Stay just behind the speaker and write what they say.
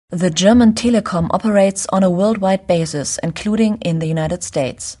The German telecom operates on a worldwide basis, including in the United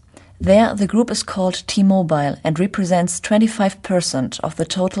States. There, the group is called T-Mobile and represents 25% of the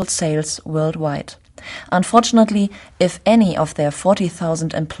total sales worldwide. Unfortunately, if any of their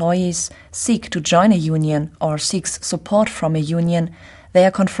 40,000 employees seek to join a union or seeks support from a union, they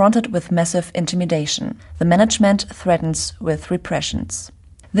are confronted with massive intimidation. The management threatens with repressions.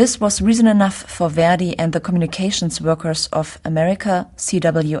 This was reason enough for Verdi and the communications workers of America,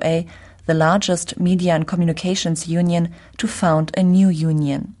 CWA, the largest media and communications union, to found a new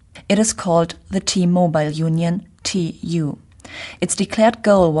union. It is called the T-Mobile Union, TU. Its declared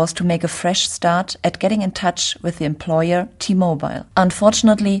goal was to make a fresh start at getting in touch with the employer T-Mobile.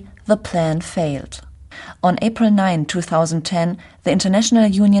 Unfortunately, the plan failed. On April 9, 2010, the international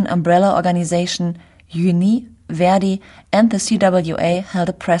union umbrella organization UNI, Verdi and the CWA held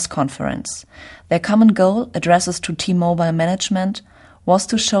a press conference. Their common goal, addresses to T-Mobile management, was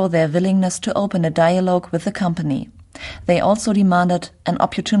to show their willingness to open a dialogue with the company. They also demanded an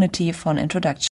opportunity for an introduction.